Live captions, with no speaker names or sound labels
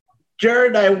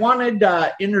Jared, I wanted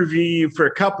to interview you for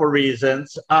a couple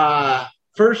reasons.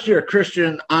 First, you're a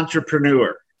Christian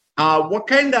entrepreneur. What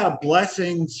kind of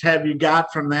blessings have you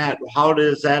got from that? How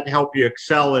does that help you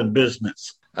excel in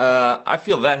business? I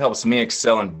feel that helps me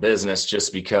excel in business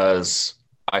just because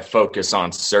I focus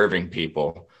on serving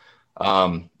people,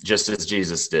 just as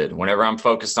Jesus did. Whenever I'm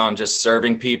focused on just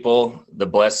serving people, the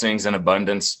blessings and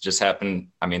abundance just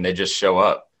happen. I mean, they just show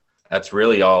up. That's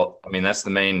really all. I mean, that's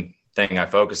the main thing I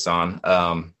focus on.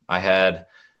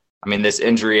 This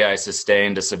injury I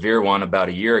sustained, a severe one about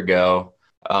a year ago.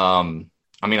 A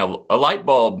light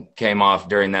bulb came off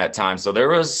during that time. So there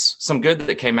was some good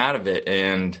that came out of it.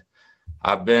 And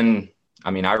I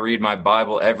read my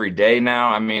Bible every day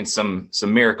now. Some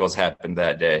miracles happened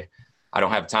that day. I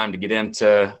don't have time to get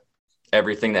into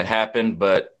everything that happened,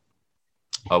 but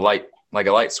a light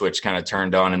switch kind of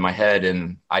turned on in my head,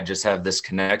 and I just have this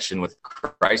connection with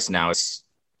Christ now. It's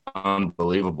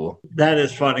unbelievable. That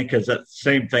is funny because that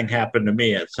same thing happened to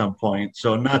me at some point.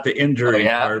 So not the injury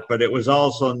part, but it was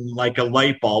also like a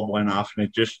light bulb went off and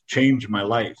it just changed my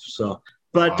life. So,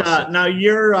 but awesome. Now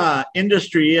your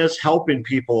industry is helping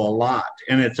people a lot,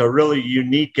 and it's a really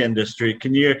unique industry.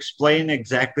 Can you explain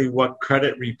exactly what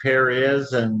credit repair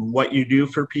is and what you do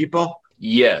for people?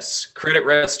 Yes, credit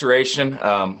restoration.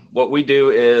 What we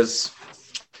do is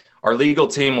our legal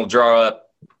team will draw up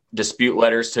dispute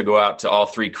letters to go out to all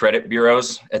 3 credit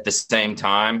bureaus at the same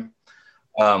time.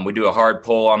 We do a hard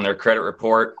pull on their credit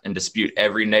report and dispute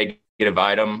every negative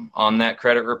item on that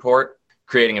credit report,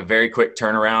 creating a very quick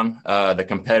turnaround. The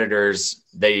competitors,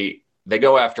 they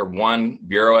go after one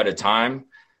bureau at a time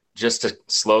just to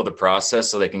slow the process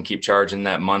so they can keep charging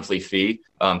that monthly fee,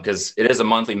 because it is a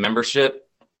monthly membership,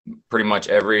 pretty much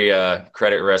every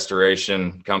credit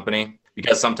restoration company,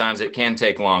 because sometimes it can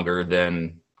take longer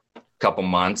than a couple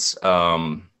months.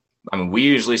 We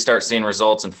usually start seeing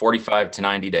results in 45 to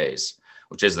 90 days,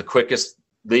 which is the quickest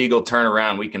legal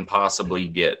turnaround we can possibly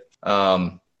get.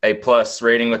 A+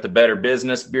 rating with the Better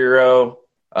Business Bureau.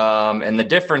 And the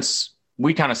difference,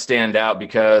 we kind of stand out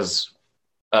because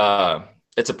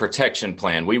it's a protection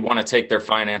plan. We want to take their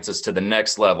finances to the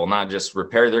next level, not just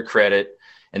repair their credit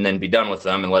and then be done with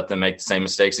them and let them make the same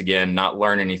mistakes again, not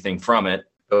learn anything from it.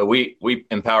 But we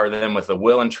empower them with a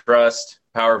will and trust,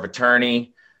 power of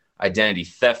attorney, identity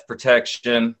theft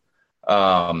protection,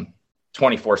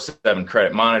 24/7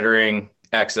 credit monitoring,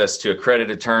 access to a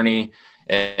credit attorney.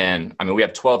 And we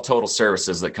have 12 total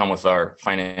services that come with our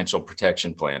financial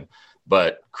protection plan.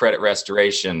 But credit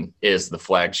restoration is the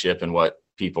flagship and what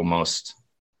people most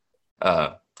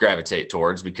gravitate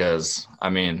towards, because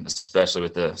especially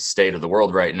with the state of the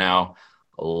world right now,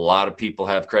 a lot of people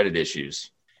have credit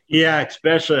issues. Yeah,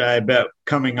 especially I bet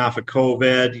coming off of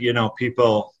COVID,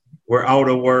 people were out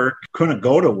of work, couldn't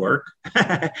go to work.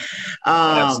 So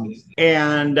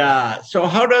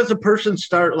how does a person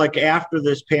start, like after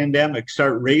this pandemic,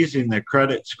 start raising their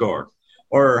credit score?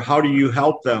 Or how do you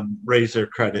help them raise their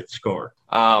credit score?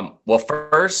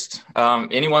 First,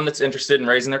 anyone that's interested in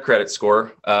raising their credit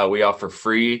score, we offer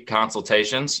free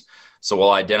consultations. So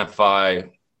we'll identify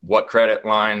what credit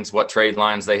lines, what trade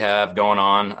lines they have going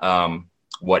on,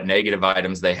 what negative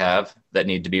items they have that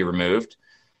need to be removed.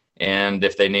 And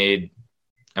if they need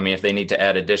to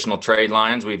add additional trade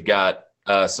lines, we've got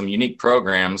some unique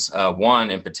programs. One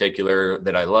in particular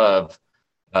that I love,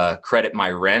 Credit My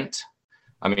Rent.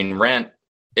 Rent,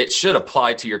 it should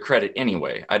apply to your credit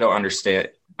anyway. I don't understand.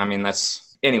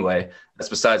 That's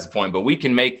besides the point, but we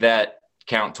can make that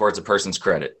count towards a person's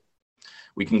credit.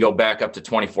 We can go back up to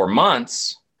 24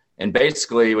 months. And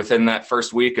basically within that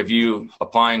first week of you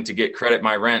applying to get Credit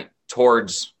My Rent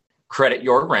towards Credit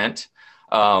Your Rent,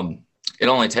 it'll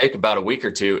only take about a week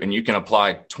or two, and you can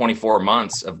apply 24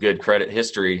 months of good credit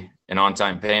history and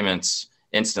on-time payments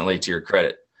instantly to your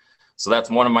credit. So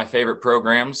that's one of my favorite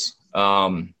programs.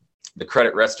 The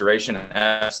credit restoration,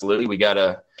 absolutely. We got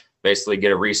to basically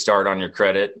get a restart on your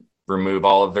credit, remove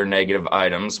all of their negative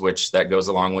items, which that goes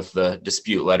along with the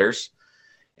dispute letters,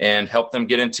 and help them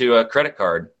get into a credit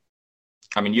card.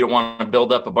 You don't want to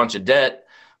build up a bunch of debt,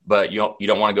 but you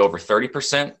don't want to go over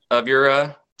 30% of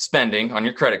your spending on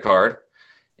your credit card.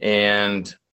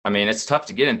 And it's tough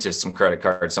to get into some credit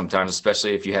cards sometimes,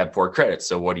 especially if you have poor credit.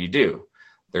 So what do?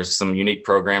 There's some unique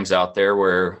programs out there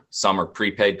where some are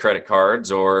prepaid credit cards,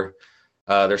 or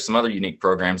there's some other unique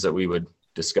programs that we would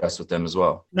discuss with them as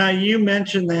well. Now, you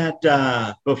mentioned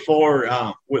that before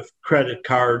with credit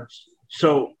cards.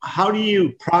 So how do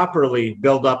you properly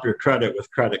build up your credit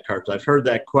with credit cards? I've heard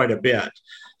that quite a bit.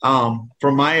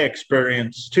 From my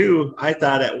experience too, I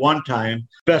thought at one time,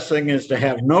 best thing is to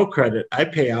have no credit. I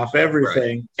pay off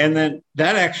everything. Right. And then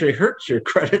that actually hurts your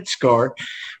credit score.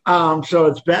 So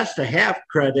it's best to have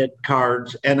credit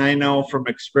cards. And I know from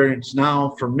experience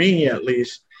now, for me at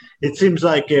least, it seems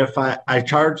like if I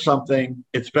charge something,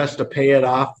 it's best to pay it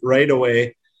off right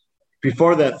away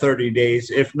before that 30 days.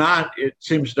 If not, it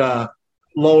seems to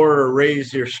lower or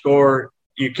raise your score.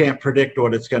 You can't predict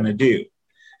what it's going to do.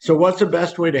 So what's the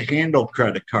best way to handle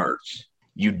credit cards?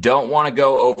 You don't want to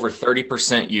go over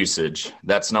 30% usage.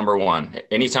 That's number one.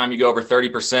 Anytime you go over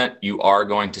 30%, you are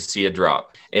going to see a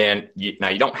drop. And now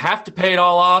you don't have to pay it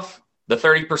all off, the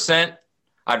 30%.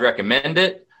 I'd recommend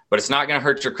it, but it's not going to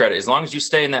hurt your credit. As long as you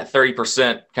stay in that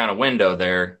 30% kind of window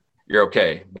there, you're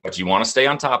okay. But you want to stay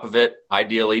on top of it.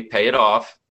 Ideally, pay it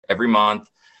off every month,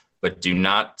 but do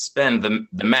not spend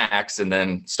the max and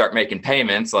then start making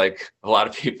payments like a lot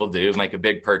of people do, make a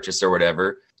big purchase or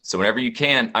whatever. So whenever you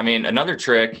can, I mean, another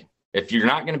trick, if you're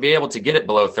not going to be able to get it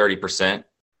below 30%,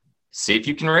 see if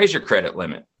you can raise your credit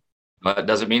limit. That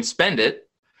doesn't mean spend it.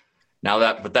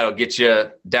 But that'll get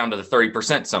you down to the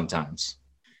 30% sometimes.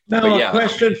 Now, a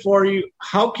question for you.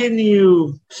 How can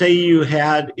you say you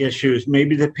had issues,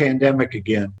 maybe the pandemic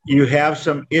again, you have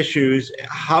some issues.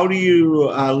 How do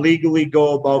you legally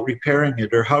go about repairing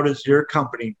it? Or how does your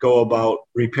company go about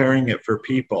repairing it for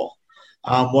people?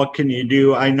 What can you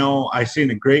do? I know I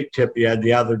seen a great tip you had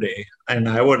the other day, and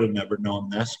I would have never known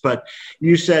this, but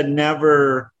you said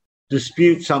never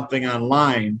dispute something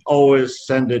online, always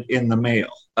send it in the mail.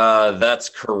 That's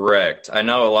correct. I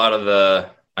know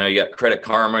you got Credit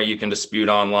Karma, you can dispute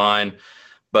online,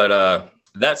 but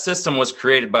that system was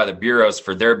created by the bureaus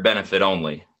for their benefit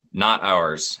only, not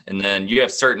ours. And then you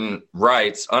have certain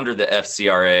rights under the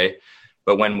FCRA,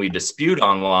 but when we dispute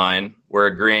online, we're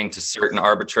agreeing to certain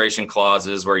arbitration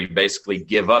clauses where you basically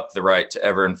give up the right to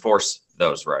ever enforce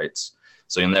those rights.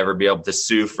 So you'll never be able to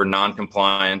sue for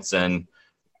non-compliance, and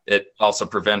it also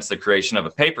prevents the creation of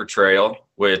a paper trail,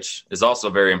 which is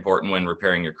also very important when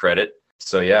repairing your credit.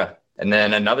 So yeah. And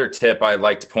then another tip I'd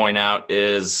like to point out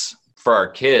is for our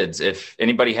kids. If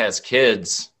anybody has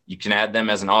kids, you can add them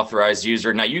as an authorized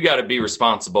user. Now, you got to be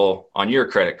responsible on your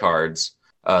credit cards.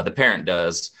 The parent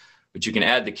does, but you can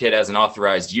add the kid as an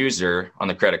authorized user on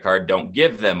the credit card. Don't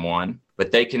give them one,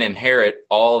 but they can inherit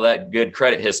all that good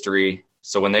credit history.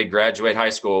 So when they graduate high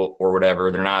school or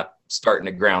whatever, they're not starting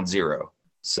at ground zero.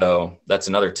 So that's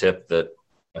another tip that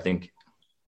I think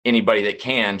anybody that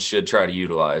can should try to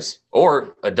utilize.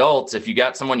 Or adults, if you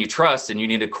got someone you trust and you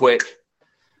need a quick,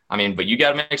 but you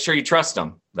got to make sure you trust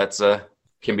them. That's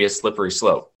can be a slippery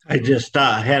slope. I just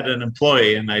had an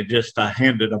employee, and I just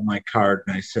handed him my card,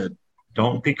 and I said,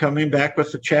 don't be coming back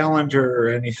with a challenger or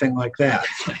anything like that.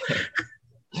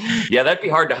 Yeah, that'd be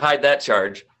hard to hide that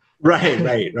charge.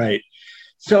 Right.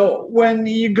 So when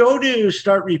you go to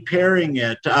start repairing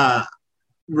it,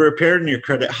 repairing your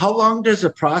credit, how long does the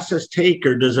process take,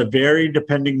 or does it vary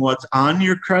depending what's on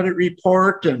your credit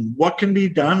report, and what can be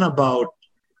done about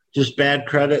just bad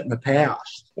credit in the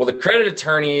past? Well, the credit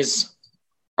attorneys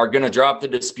are going to drop the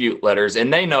dispute letters,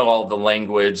 and they know all the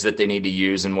language that they need to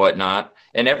use and whatnot,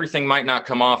 and everything might not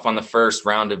come off on the first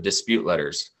round of dispute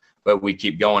letters, but we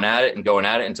keep going at it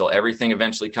until everything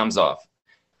eventually comes off.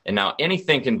 And now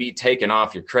anything can be taken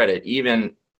off your credit.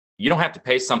 Even you don't have to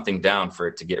pay something down for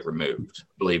it to get removed,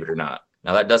 believe it or not.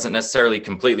 Now, that doesn't necessarily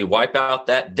completely wipe out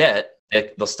that debt.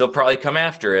 They'll still probably come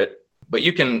after it, but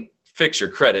you can fix your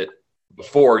credit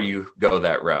before you go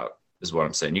that route, is what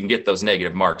I'm saying. You can get those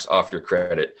negative marks off your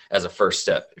credit as a first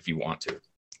step if you want to.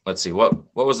 Let's see,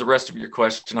 what was the rest of your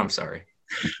question? I'm sorry.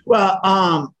 Well,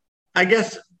 I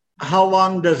guess how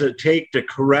long does it take to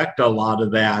correct a lot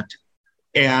of that?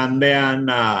 And then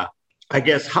I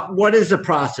guess, what is the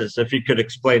process, if you could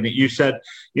explain it? You said,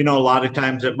 a lot of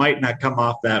times it might not come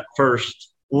off that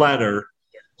first letter.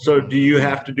 So do you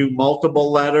have to do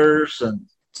multiple letters? And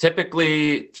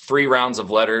typically 3 rounds of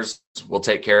letters will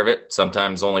take care of it.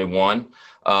 Sometimes only 1.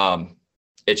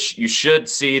 You should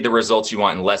see the results you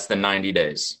want in less than 90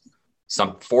 days.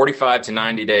 Some 45 to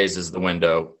 90 days is the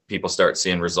window people start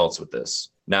seeing results with this.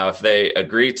 Now, if they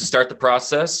agree to start the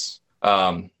process,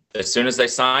 as soon as they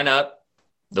sign up,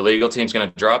 the legal team's going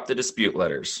to drop the dispute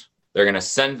letters. They're going to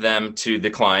send them to the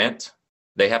client.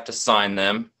 They have to sign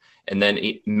them and then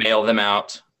mail them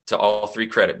out to all 3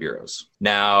 credit bureaus.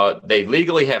 Now, they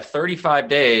legally have 35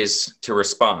 days to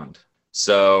respond.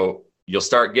 So you'll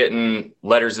start getting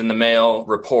letters in the mail,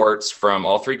 reports from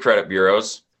all 3 credit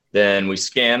bureaus. Then we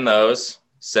scan those,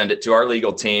 send it to our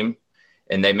legal team,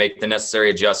 and they make the necessary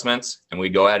adjustments, and we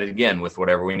go at it again with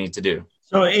whatever we need to do.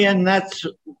 So, Ian, that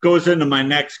goes into my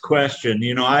next question.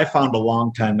 You know, I found a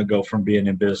long time ago from being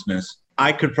in business,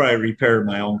 I could probably repair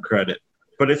my own credit,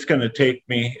 but it's going to take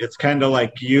me. It's kind of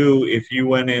like you, if you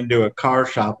went into a car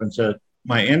shop and said,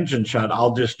 my engine shot,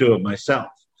 I'll just do it myself.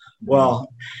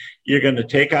 Well, you're going to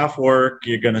take off work.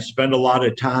 You're going to spend a lot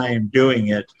of time doing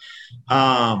it.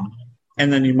 And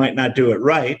then you might not do it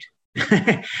right.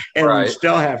 And you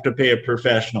still have to pay a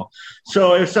professional.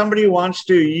 So if somebody wants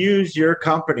to use your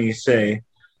company, say,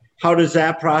 how does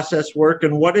that process work?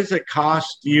 And what does it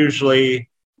cost usually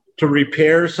to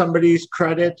repair somebody's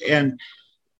credit? And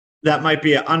that might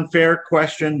be an unfair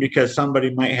question because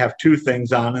somebody might have 2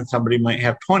 things on and somebody might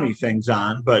have 20 things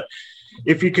on. But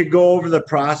if you could go over the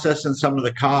process and some of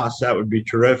the costs, that would be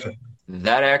terrific.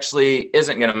 That actually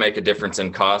isn't going to make a difference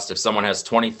in cost if someone has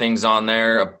 20 things on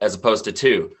there as opposed to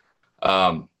 2.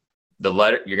 The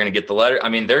letter, you're going to get the letter. I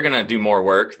mean, they're going to do more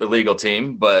work, the legal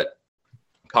team, but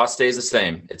cost stays the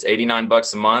same. It's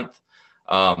 $89 a month.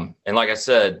 And like I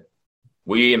said,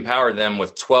 we empower them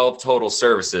with 12 total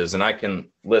services, and I can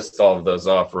list all of those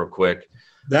off real quick.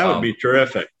 That would be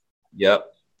terrific. Yep.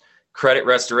 Credit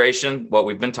restoration, what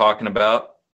we've been talking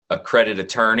about, a credit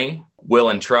attorney, will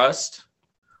and trust,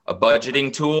 a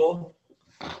budgeting tool,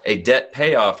 a debt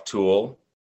payoff tool,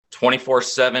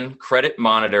 24/7 credit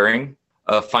monitoring,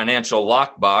 a financial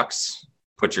lockbox,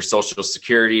 put your social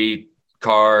security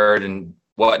card and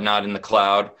whatnot in the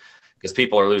cloud, because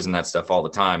people are losing that stuff all the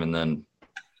time, and then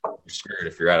you're screwed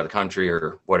if you're out of the country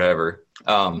or whatever.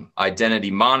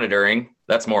 Identity monitoring,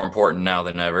 that's more important now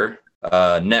than ever.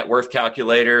 Net worth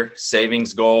calculator,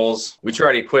 savings goals. We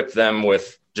try to equip them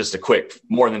with just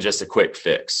more than just a quick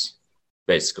fix,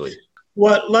 basically.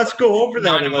 Well, let's go over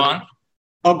that a month.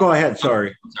 Oh, go ahead.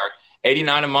 Sorry.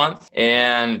 $89 a month,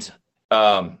 and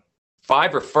 5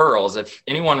 referrals. If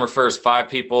anyone refers 5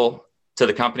 people to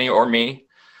the company or me,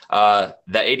 that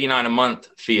 $89 a month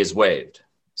fee is waived.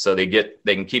 So they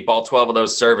can keep all 12 of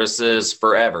those services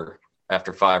forever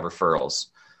after 5 referrals.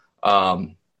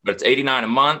 But it's $89 a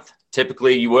month.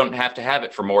 Typically, you wouldn't have to have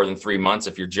it for more than 3 months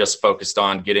if you're just focused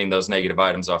on getting those negative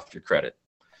items off your credit.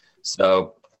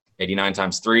 So 89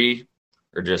 times 3,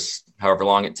 or just however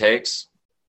long it takes.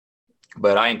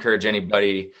 But I encourage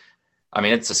anybody, I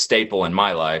mean, it's a staple in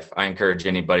my life. I encourage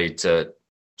anybody to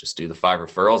just do the 5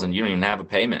 referrals, and you don't even have a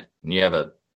payment, and you have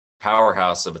a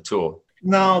powerhouse of a tool.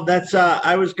 No, that's,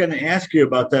 I was going to ask you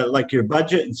about that, like your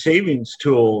budget and savings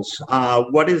tools.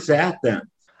 What is that then?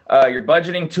 Your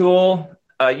budgeting tool,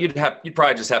 you'd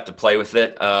probably just have to play with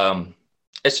it.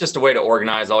 It's just a way to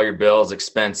organize all your bills,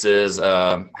 expenses,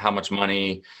 how much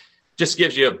money. Just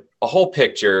gives you a whole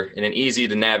picture in an easy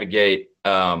to navigate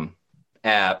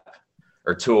app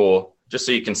or tool, just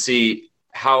so you can see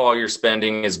how all your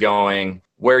spending is going,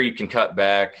 where you can cut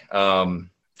back,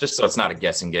 just so it's not a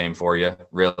guessing game for you,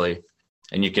 really.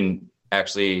 And you can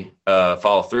actually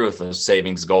follow through with those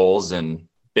savings goals and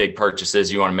big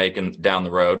purchases you want to make down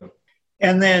the road.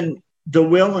 And then the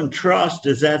will and trust,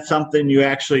 is that something you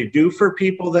actually do for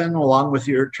people then along with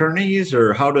your attorneys,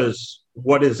 or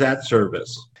what is that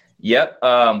service? Yep.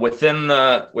 Within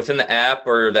the app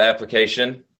or the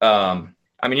application,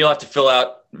 I mean, you'll have to fill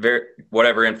out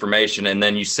whatever information, and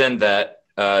then you send that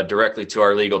directly to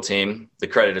our legal team, the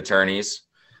credit attorneys.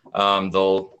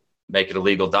 They'll make it a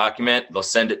legal document. They'll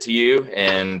send it to you.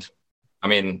 And I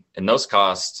mean, and those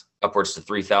cost upwards to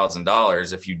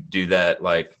 $3,000 if you do that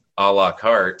like a la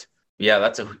carte. Yeah,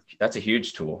 that's a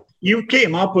huge tool. You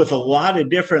came up with a lot of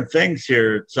different things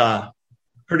here. It's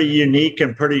pretty unique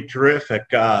and pretty terrific.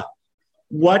 How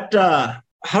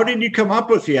did you come up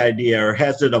with the idea, or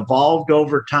has it evolved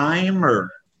over time?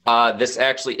 Or this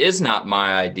actually is not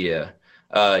my idea.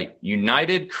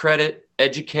 United Credit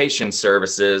Education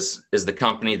Services is the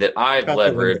company that I've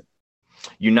leveraged.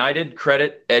 United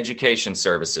Credit Education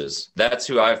Services. That's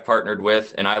who I've partnered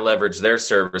with, and I leverage their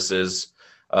services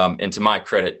into my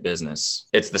credit business.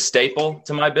 It's the staple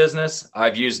to my business.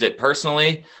 I've used it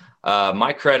personally.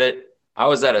 My credit, I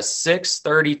was at a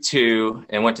 632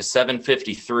 and went to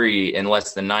 753 in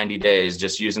less than 90 days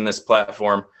just using this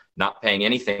platform, not paying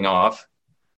anything off.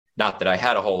 Not that I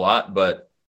had a whole lot,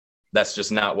 but that's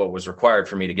just not what was required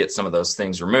for me to get some of those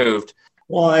things removed.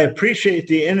 Well, I appreciate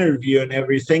the interview and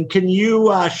everything. Can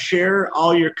you share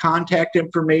all your contact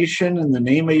information and the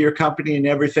name of your company and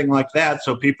everything like that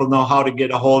so people know how to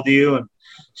get a hold of you and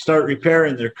start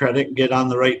repairing their credit and get on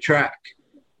the right track?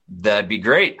 That'd be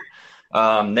great.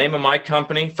 Name of my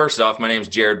company. First off, my name is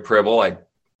Jared Pribyl. I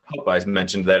hope I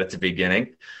mentioned that at the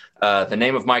beginning. The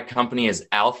name of my company is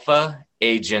Alpha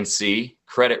Agency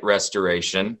Credit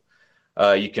Restoration.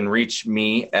 You can reach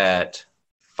me at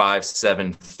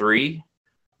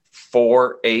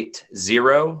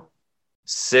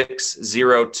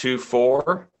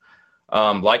 573-480-6024.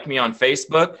 Like me on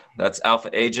Facebook. That's Alpha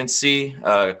Agency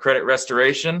Credit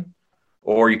Restoration.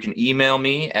 Or you can email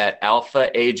me at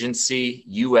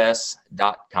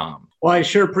alphaagencyus.com. Well, I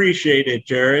sure appreciate it,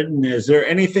 Jared. And is there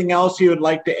anything else you would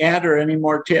like to add or any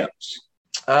more tips?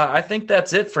 I think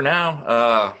that's it for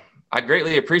now. I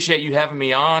greatly appreciate you having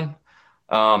me on,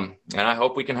 and I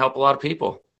hope we can help a lot of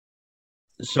people.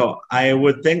 So I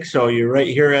would think so. You're right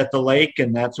here at the lake,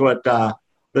 and that's what the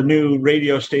new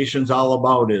radio station's all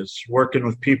about, is working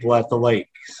with people at the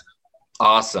lakes.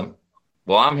 Awesome.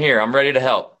 Well, I'm here. I'm ready to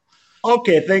help.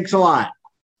 Okay, thanks a lot.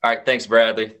 All right, thanks,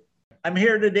 Bradley. I'm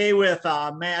here today with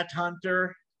Matt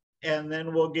Hunter, and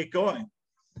then we'll get going.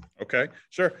 Okay,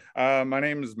 sure. My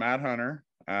name is Matt Hunter.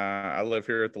 I live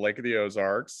here at the Lake of the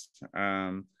Ozarks.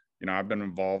 I've been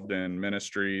involved in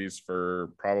ministries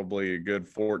for probably a good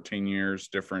 14 years,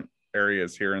 different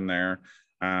areas here and there.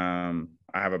 I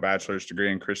have a bachelor's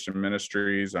degree in Christian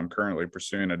ministries. I'm currently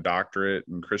pursuing a doctorate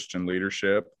in Christian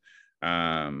leadership.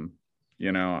 I'm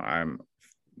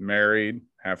married,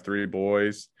 have 3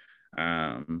 boys,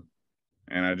 and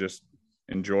I just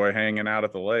enjoy hanging out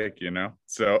at the lake,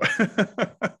 so.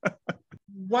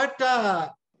 What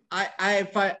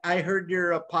I heard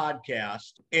your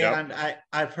podcast, and yep.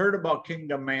 I've heard about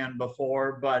Kingdom Man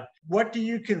before, but what do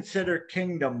you consider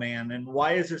Kingdom Man, and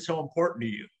why is it so important to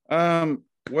you?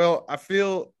 Well, I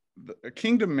feel a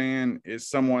Kingdom Man is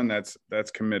someone that's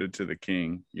committed to the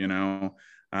King,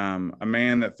 a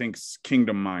man that thinks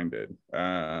kingdom minded,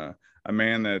 a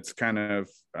man that's kind of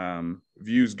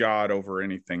views God over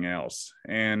anything else.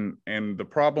 And the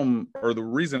problem, or the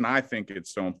reason I think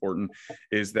it's so important,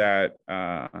 is that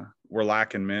we're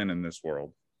lacking men in this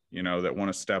world, that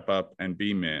want to step up and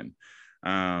be men.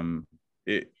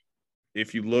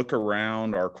 If you look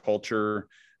around our culture,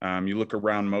 you look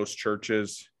around most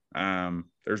churches,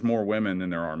 there's more women than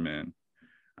there are men.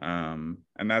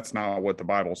 And that's not what the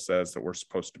Bible says that we're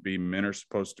supposed to be. Men are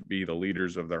supposed to be the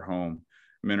leaders of their home.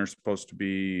 Men are supposed to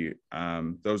be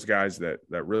those guys that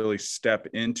really step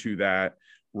into that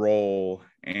role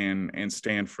and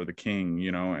stand for the King,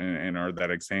 and are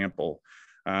that example.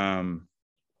 And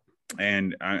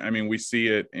I mean, we see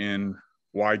it in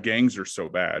why gangs are so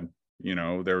bad.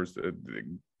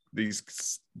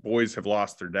 These boys have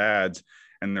lost their dads,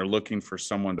 and they're looking for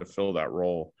someone to fill that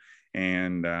role.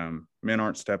 And men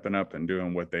aren't stepping up and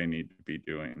doing what they need to be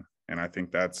doing. And I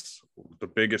think that's the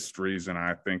biggest reason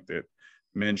I think that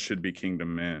men should be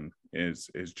kingdom men is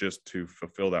just to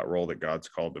fulfill that role that God's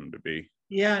called them to be.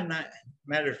 Yeah. And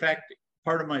matter of fact,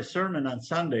 part of my sermon on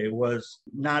Sunday was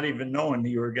not even knowing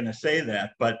you were going to say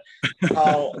that, but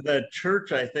how the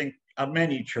church, I think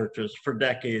many churches for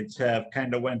decades have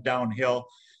kind of went downhill,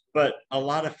 but a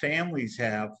lot of families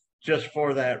have, just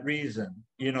for that reason.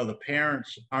 The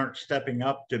parents aren't stepping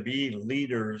up to be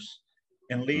leaders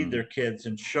and lead their kids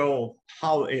and show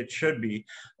how it should be.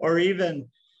 Or even,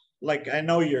 like, I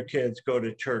know your kids go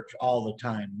to church all the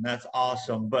time. And that's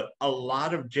awesome. But a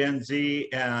lot of Gen Z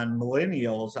and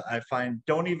millennials, I find,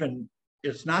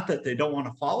 it's not that they don't want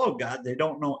to follow God. They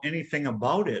don't know anything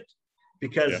about it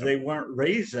because they weren't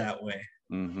raised that way.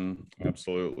 Mm-hmm.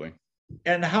 Absolutely.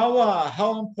 And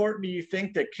how important do you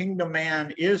think that Kingdom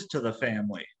Man is to the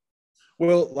family?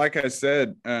 Well, like I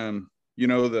said,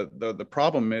 the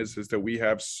problem is that we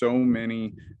have so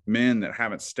many men that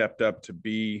haven't stepped up to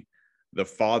be the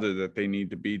father that they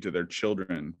need to be to their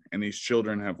children. And these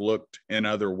children have looked in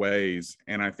other ways.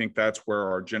 And I think that's where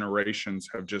our generations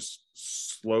have just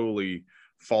slowly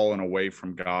fallen away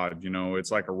from God.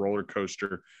 It's like a roller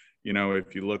coaster.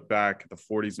 If you look back at the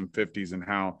 40s and 50s and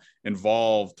how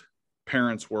involved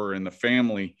parents were in the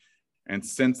family, and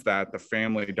since that, the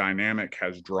family dynamic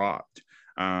has dropped.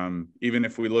 Even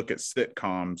if we look at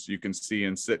sitcoms, you can see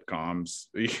in sitcoms,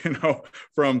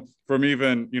 from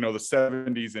even, the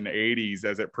 70s and 80s,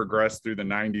 as it progressed through the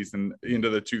 90s and into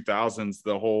the 2000s,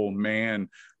 the whole man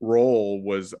role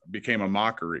became a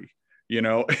mockery,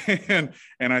 and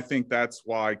I think that's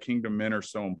why kingdom men are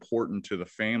so important to the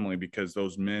family, because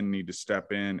those men need to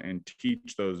step in and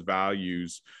teach those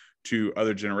values to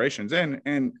other generations.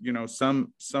 And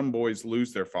some boys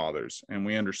lose their fathers, and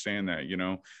we understand that,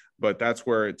 but that's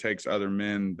where it takes other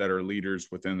men that are leaders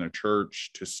within the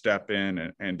church to step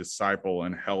in and disciple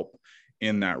and help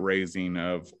in that raising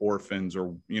of orphans,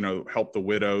 or, help the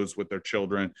widows with their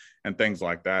children and things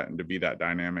like that, and to be that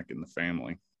dynamic in the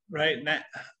family. Right. And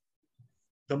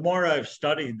the more I've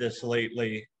studied this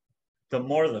lately, the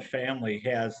more the family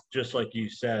has, just like you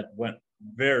said, went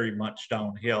very much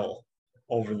downhill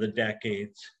over the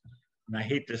decades. And I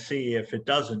hate to see if it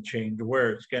doesn't change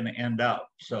where it's going to end up.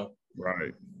 So,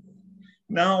 right.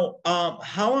 Now,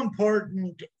 how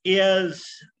important is,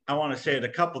 I want to say it a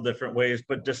couple different ways,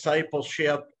 but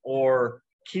discipleship or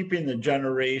keeping the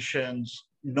generations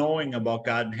knowing about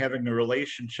God and having a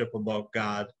relationship about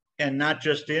God, and not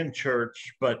just in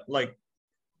church, but like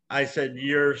I said,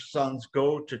 your sons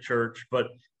go to church, but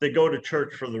they go to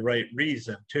church for the right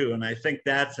reason too. And I think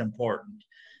that's important.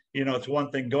 You know, it's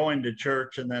one thing going to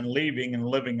church and then leaving and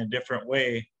living a different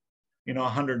way,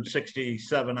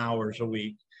 167 hours a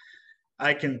week.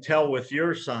 I can tell with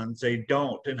your sons, they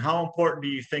don't. And how important do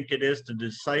you think it is to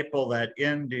disciple that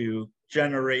into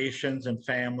generations and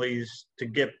families to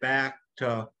get back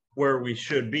to where we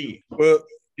should be? Well,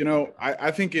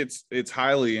 I think it's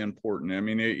highly important. I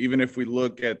mean, even if we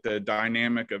look at the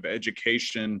dynamic of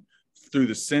education through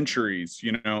the centuries,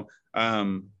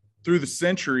 through the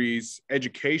centuries,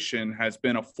 education has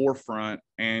been a forefront.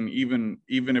 And even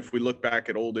if we look back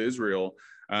at old Israel,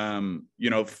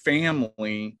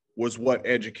 family was what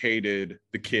educated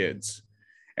the kids.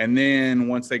 And then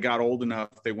once they got old enough,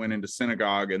 they went into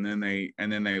synagogue, and then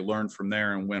they learned from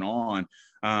there and went on.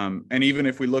 And even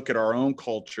if we look at our own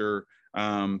culture,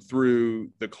 through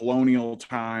the colonial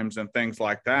times and things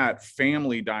like that,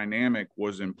 family dynamic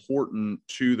was important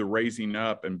to the raising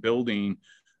up and building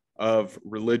of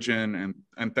religion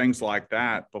and things like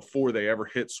that before they ever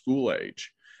hit school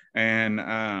age. And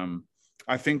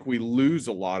I think we lose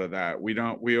a lot of that.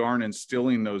 We aren't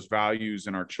instilling those values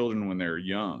in our children when they're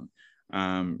young.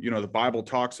 The Bible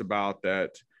talks about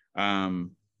that,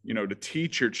 to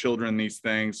teach your children these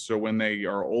things, so when they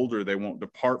are older, they won't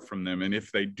depart from them. And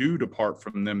if they do depart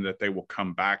from them, that they will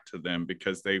come back to them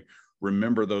because they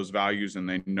remember those values and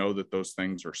they know that those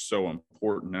things are so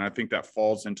important. And I think that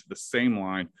falls into the same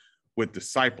line with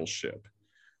discipleship.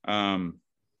 I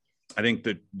think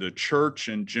that the church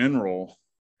in general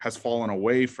has fallen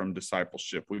away from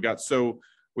discipleship. We got so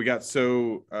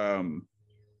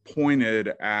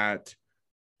pointed at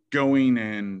going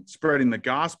and spreading the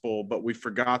gospel, but we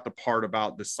forgot the part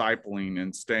about discipling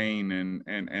and staying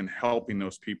and helping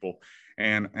those people.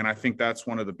 And I think that's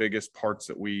one of the biggest parts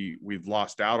that we've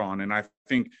lost out on. And I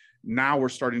think now we're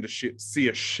starting to see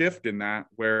a shift in that,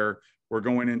 where we're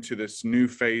going into this new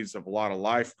phase of a lot of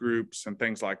life groups and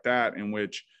things like that, in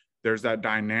which there's that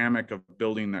dynamic of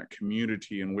building that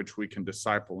community in which we can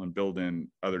disciple and build in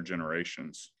other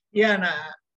generations. Yeah, and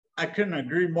I couldn't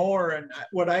agree more. And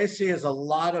what I see is a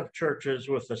lot of churches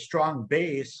with a strong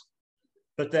base,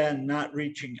 but then not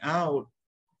reaching out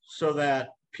so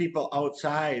that people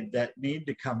outside that need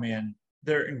to come in,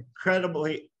 they're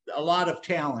a lot of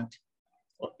talent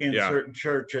in certain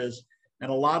churches and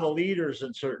a lot of leaders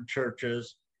in certain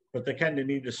churches, but they kind of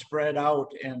need to spread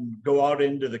out and go out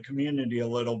into the community a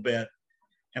little bit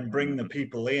and bring the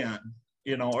people in,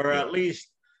 or at least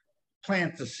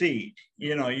plant the seed.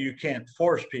 You can't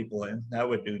force people in, that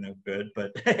would do no good,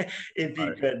 but if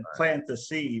you could plant the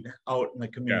seed out in the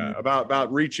community.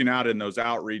 About reaching out in those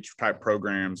outreach type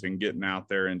programs and getting out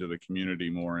there into the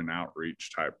community more in outreach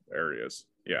type areas.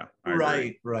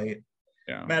 Right.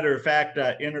 Yeah. Matter of fact,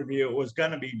 interview was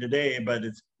going to be today, but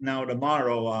it's now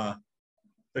tomorrow.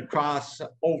 The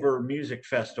Crossover Music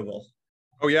Festival.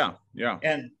 Oh yeah.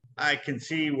 And I can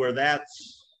see where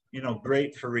that's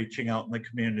great for reaching out in the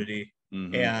community,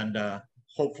 and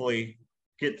hopefully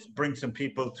bring some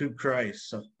people to Christ.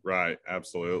 So. Right,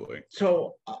 absolutely.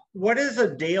 So what is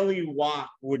a daily walk,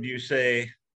 would you say,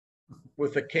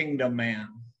 with a kingdom man?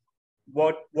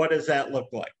 What does that look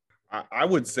like? I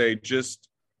would say just,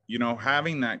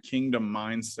 having that kingdom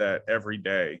mindset every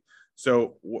day.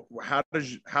 So how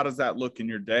does that look in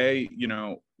your day?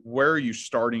 Where are you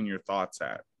starting your thoughts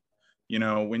at?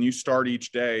 When you start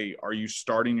each day, are you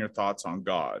starting your thoughts on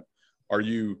God? Are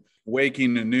you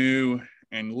waking anew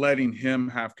and letting him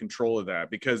have control of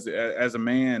that? Because as a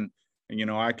man,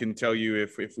 I can tell you,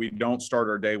 if we don't start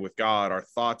our day with God, our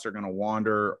thoughts are going to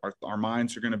wander. Our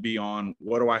minds are going to be on,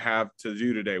 what do I have to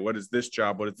do today? What is this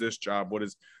job? What is this job? What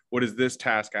is this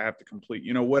task I have to complete?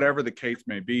 Whatever the case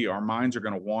may be, our minds are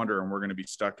going to wander and we're going to be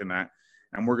stuck in that.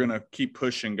 And we're going to keep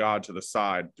pushing God to the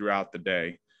side throughout the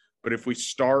day. But if we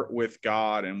start with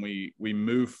God and we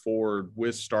move forward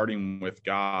with starting with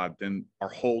God, then our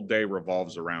whole day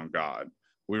revolves around God.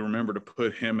 We remember to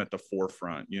put him at the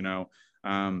forefront.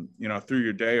 Through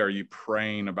your day, are you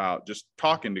praying about just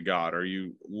talking to God? Are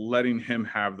you letting him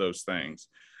have those things?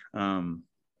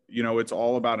 It's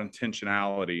all about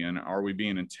intentionality, and are we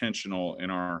being intentional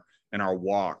in our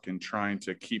walk and trying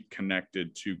to keep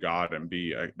connected to God and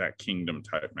be that kingdom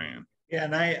type man? Yeah,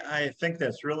 and I think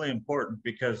that's really important,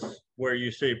 because where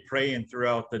you say praying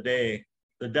throughout the day,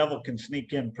 the devil can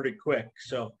sneak in pretty quick.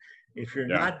 So if you're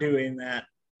not doing that,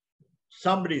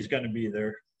 somebody's going to be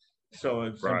there. So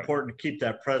it's important to keep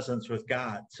that presence with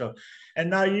God. So, and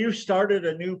now you started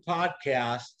a new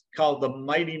podcast called The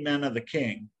Mighty Men of the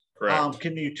King. Correct.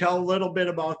 Can you tell a little bit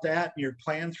about that and your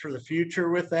plans for the future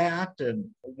with that? And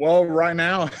well, right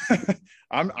now,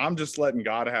 I'm just letting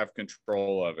God have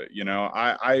control of it. You know,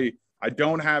 I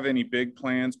don't have any big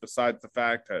plans besides the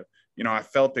fact that, you know, I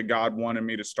felt that God wanted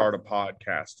me to start a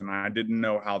podcast, and I didn't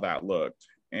know how that looked.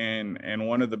 And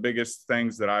one of the biggest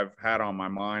things that I've had on my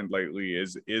mind lately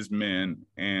is men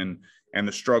and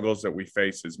the struggles that we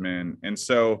face as men. And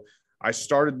so I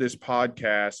started this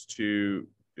podcast to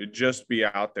just be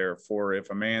out there for, if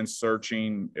a man's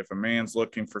searching, if a man's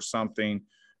looking for something,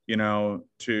 you know,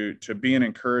 to be an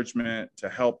encouragement, to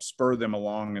help spur them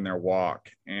along in their walk.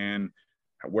 And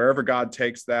wherever God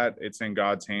takes that, it's in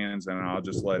God's hands, and I'll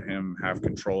just let him have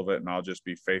control of it, and I'll just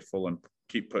be faithful and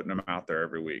keep putting them out there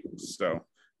every week. So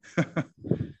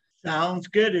sounds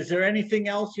good. Is there anything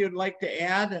else you'd like to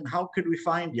add, and how could we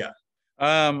find you?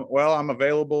 Well, I'm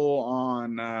available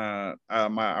on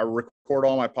I record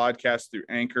all my podcasts through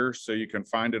Anchor, so you can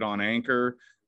find it on Anchor.